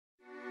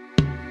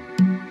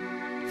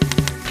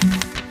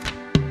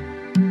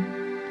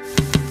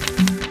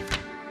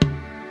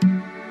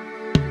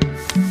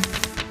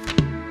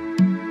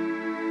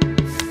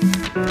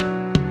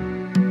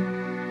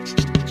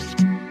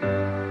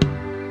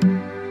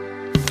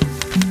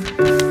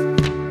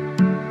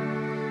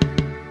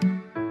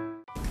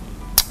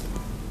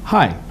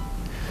Hi,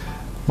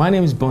 my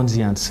name is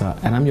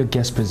M3nsa and I'm your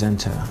guest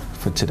presenter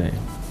for today.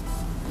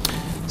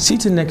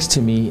 Seated next to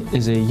me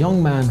is a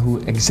young man who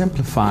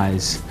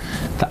exemplifies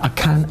the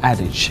Akan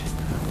adage,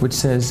 which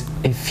says,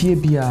 "Efie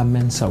bia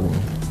mensa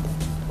won."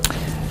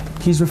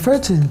 He's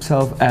referred to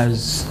himself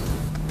as,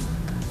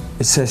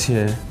 it says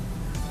here,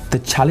 the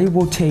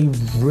Chaliwote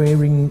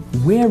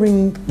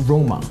wearing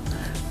Roma,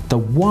 the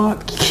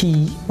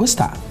what's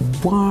that?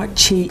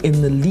 Wache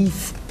in the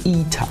leaf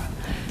eater,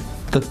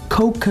 the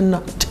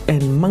coconut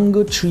and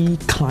mango tree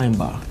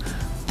climber,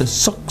 the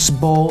socks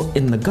ball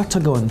in the gutter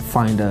going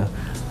finder,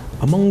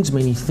 amongst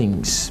many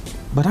things.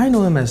 But I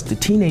know him as the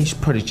teenage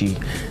prodigy,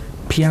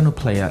 piano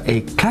player,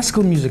 a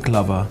classical music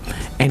lover,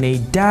 and a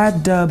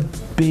dada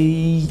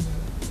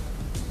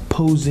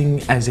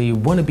posing as a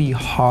wannabe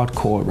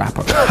hardcore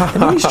rapper. And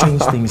many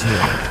strange things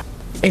here.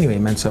 Anyway,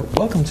 Mensa,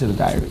 welcome to the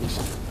Diaries.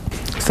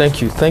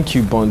 Thank you,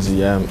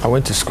 Bonzi. I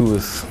went to school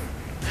with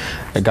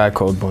a guy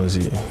called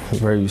Bonzi, a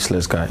very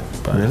useless guy.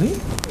 But really?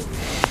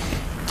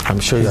 I'm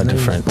sure you're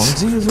different.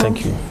 Bonzi as well?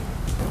 Thank you.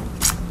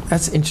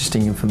 That's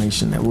interesting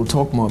information, and we'll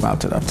talk more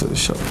about it after the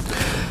show.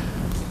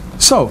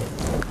 So,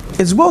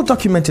 it's well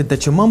documented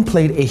that your mom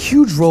played a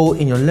huge role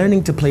in your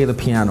learning to play the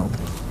piano.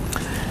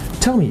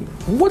 Tell me,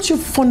 what's your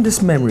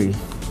fondest memory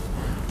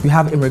you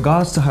have in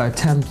regards to her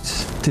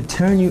attempts to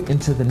turn you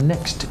into the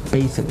next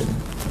Beethoven?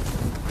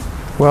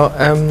 Well,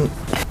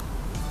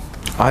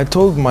 I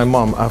told my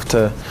mom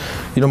after,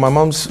 my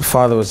mom's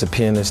father was a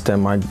pianist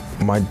and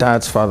my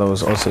dad's father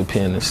was also a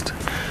pianist.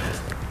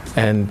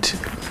 And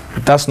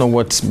that's not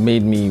what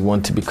made me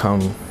want to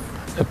become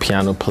a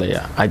piano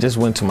player. I just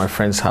went to my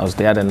friend's house.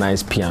 They had a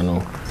nice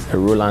piano, a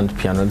Roland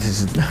piano. This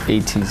is the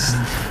 80s.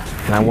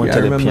 And I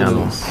wanted a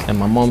piano. And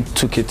my mom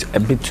took it a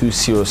bit too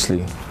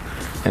seriously.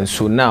 And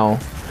so now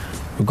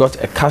we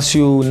got a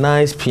Casio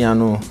nice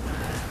piano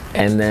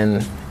and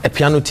then a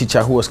piano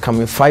teacher who was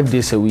coming 5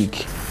 days a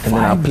week. And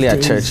then I'll play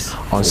at church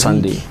on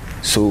Sunday.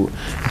 So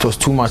it was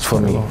too much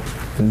for me.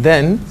 And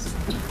then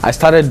I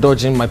started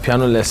dodging my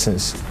piano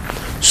lessons.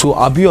 So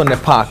I'll be on the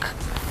park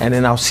and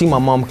then I'll see my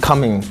mom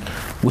coming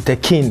with a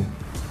cane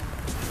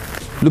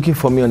looking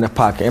for me on the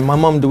park. And my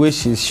mom, the way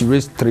she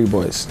raised 3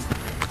 boys.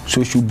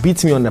 So she'll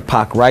beat me on the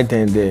park right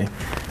then and there.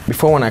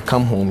 Before when I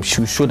come home,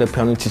 she'll show the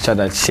piano teacher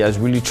that she has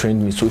really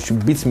trained me. So she'll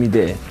beat me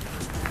there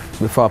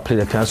before I play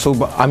the piano. So,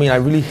 but I mean, I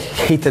really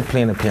hated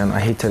playing the piano.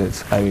 I hated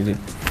it. I really did.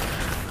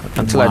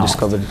 Until I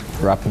discovered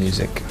rap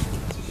music.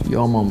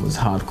 Your mom was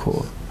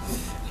hardcore.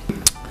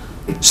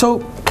 So,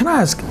 can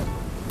I ask,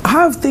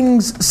 have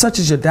things such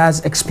as your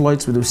dad's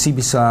exploits with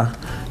Osibisa,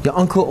 your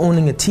uncle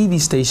owning a TV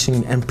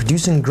station and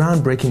producing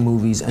groundbreaking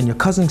movies, and your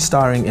cousin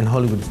starring in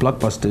Hollywood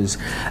blockbusters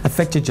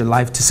affected your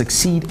life to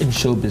succeed in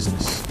show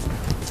business?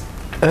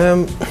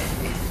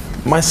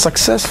 My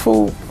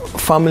successful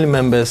family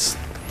members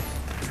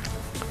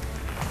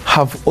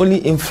have only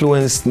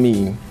influenced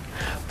me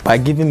by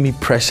giving me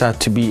pressure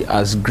to be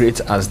as great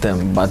as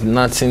them, but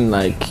nothing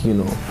like,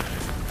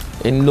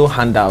 in no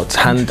handouts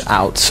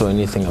or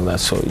anything of that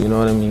sort. You know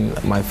what I mean?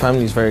 My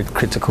family is very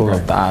critical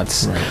of the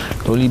arts.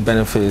 The only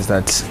benefit is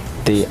that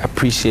they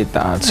appreciate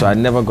the arts. So I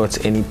never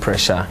got any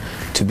pressure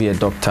to be a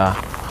doctor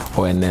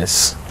or a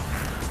nurse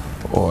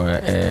or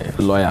a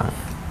lawyer.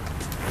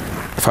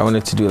 If I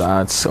wanted to do the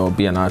arts or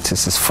be an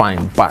artist, it's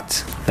fine.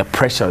 But the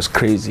pressure is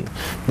crazy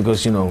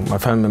because, my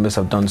family members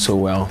have done so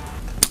well.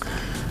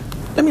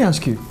 Let me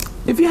ask you,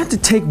 if you had to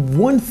take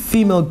one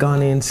female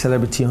Ghanaian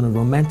celebrity on a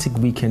romantic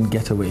weekend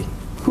getaway,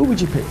 who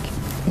would you pick?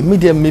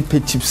 Me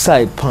pick cheap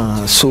side,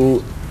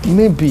 so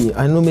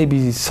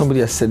maybe somebody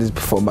has said this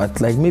before,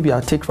 but maybe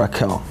I'll take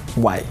Raquel.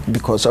 Why?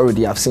 Because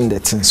already I've seen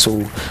that thing, so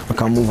we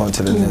can move on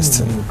to the next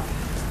thing.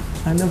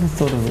 I never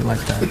thought of it like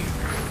that.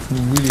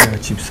 You really are a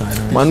cheap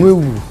side.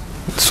 Manuel,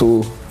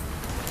 so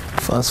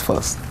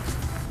fast.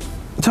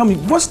 Tell me,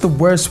 what's the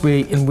worst way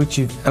in which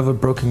you've ever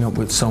broken up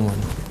with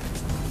someone?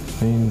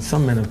 I mean,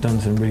 some men have done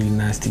some really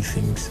nasty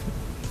things.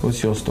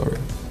 What's your story?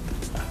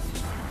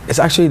 It's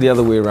actually the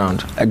other way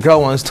around. A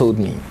girl once told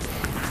me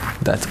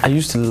that I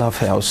used to love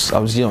her. I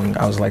was young,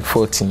 I was like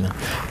 14.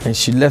 And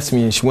she left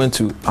me and she went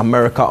to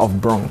America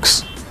of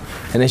Bronx.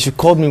 And then she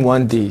called me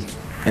one day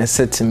and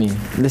said to me,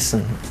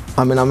 "Listen,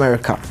 I'm in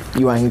America,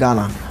 you are in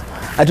Ghana.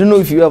 I don't know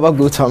if you ever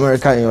go to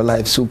America in your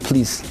life, so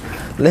please,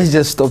 let's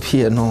just stop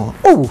here." No.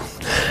 Oh,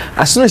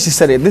 as soon as she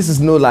said it, this is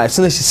no lie, as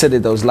soon as she said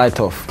it, there was light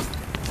off.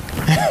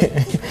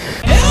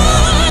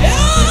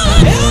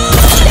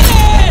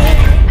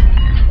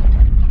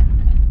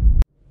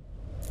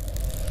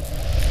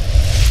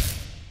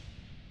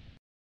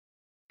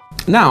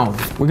 Now,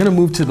 we're gonna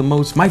move to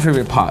my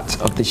favorite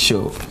part of the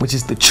show, which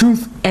is the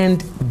Truth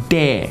and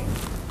Dare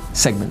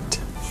segment.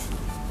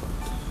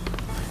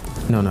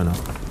 No.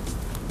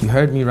 You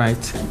heard me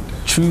right.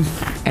 Truth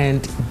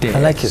and Dare. I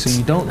like it. So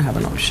you don't have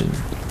an option.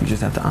 You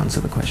just have to answer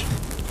the question.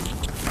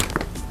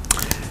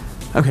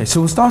 Okay,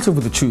 so we'll start off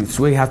with the truth,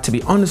 where you have to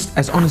be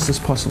as honest as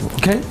possible,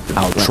 okay?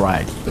 I'll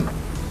try.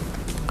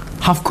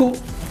 Half-coat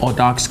or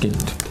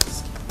dark-skinned?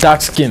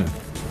 Dark skin.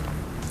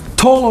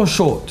 Tall or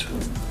short?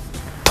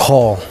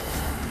 Tall.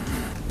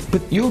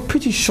 But you're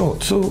pretty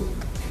short, so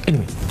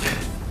anyway.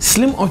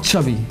 Slim or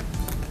chubby?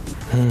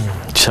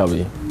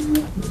 Chubby.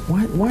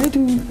 Why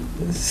do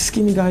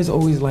skinny guys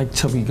always like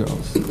chubby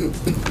girls?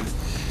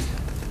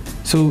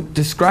 So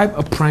describe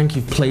a prank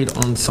you've played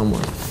on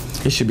someone.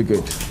 It should be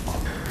good.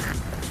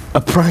 A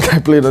prank I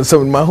played on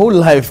someone. My whole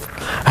life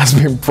has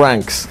been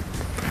pranks.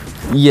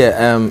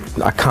 Yeah,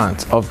 I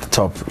can't off the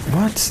top.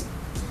 What?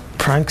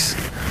 Pranks?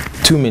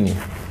 Too many.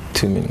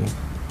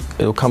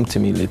 It'll come to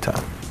me later.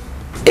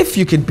 If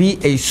you could be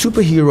a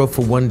superhero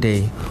for one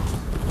day,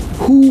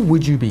 who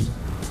would you be?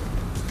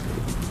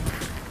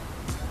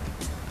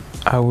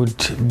 I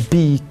would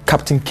be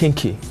Captain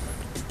Kinky.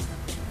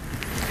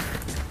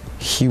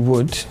 He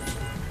would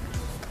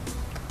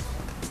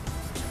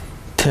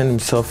turn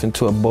himself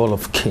into a ball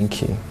of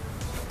kinky,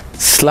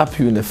 slap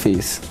you in the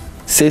face,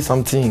 say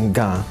something in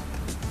Ga,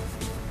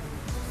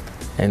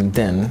 and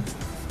then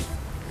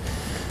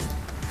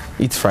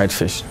eat fried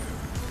fish.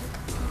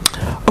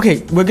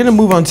 Okay, we're gonna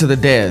move on to the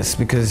dares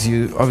because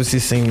you obviously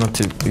seem not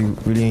to be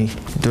really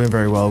doing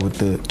very well with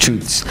the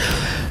truths.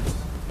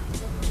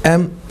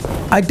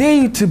 I dare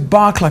you to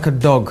bark like a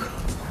dog.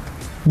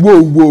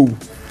 Whoa, whoa.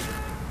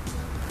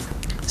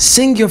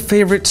 Sing your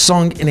favorite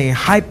song in a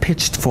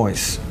high-pitched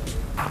voice.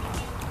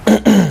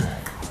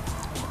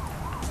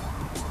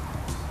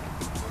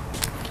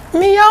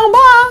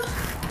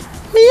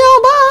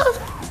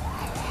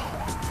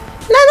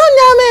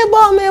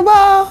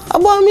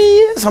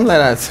 Something like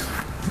that.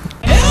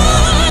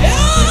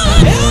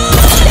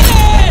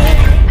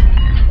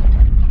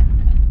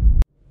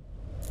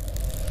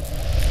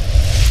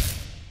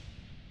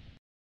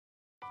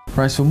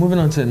 Right, so moving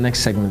on to the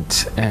next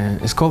segment,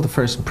 and it's called the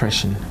first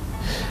impression.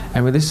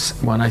 And with this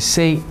one, I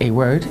say a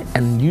word,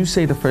 and you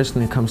say the first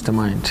thing that comes to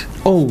mind.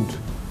 Old.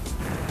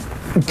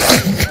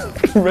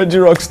 Reggie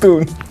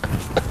Rockstone.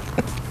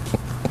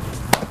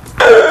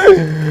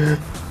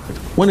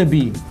 Wanna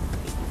be.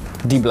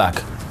 D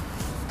Black.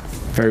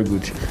 Very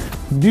good.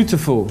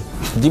 Beautiful.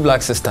 D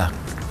Black sister.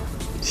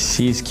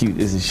 She is cute,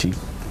 isn't she?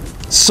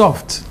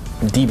 Soft.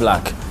 D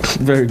Black.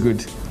 Very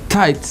good.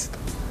 Tight.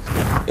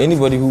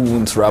 Anybody who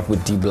won't rap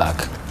with D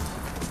Black.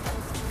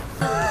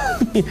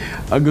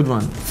 A good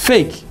one.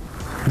 Fake.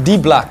 D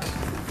Black.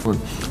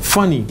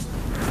 Funny.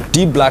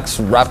 D Black's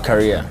rap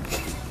career.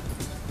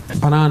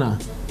 Banana.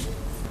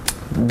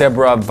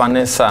 Deborah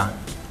Vanessa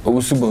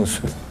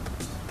Owusu-Bonsu.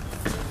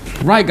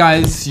 Right,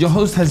 guys, your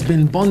host has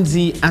been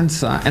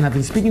M3nsa, and I've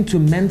been speaking to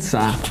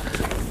Mensa.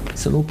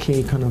 It's an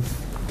okay kind of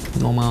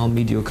normal,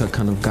 mediocre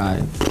kind of guy.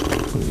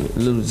 A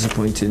little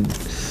disappointed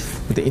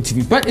with the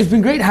interview, but it's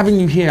been great having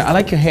you here. I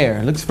like your hair;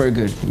 it looks very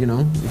good. You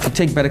know, if you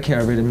take better care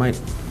of it, it might,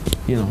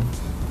 you know.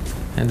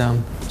 And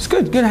it's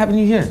good having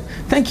you here.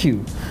 Thank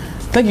you,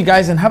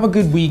 guys, and have a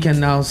good week.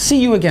 And I'll see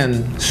you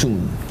again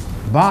soon.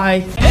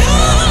 Bye.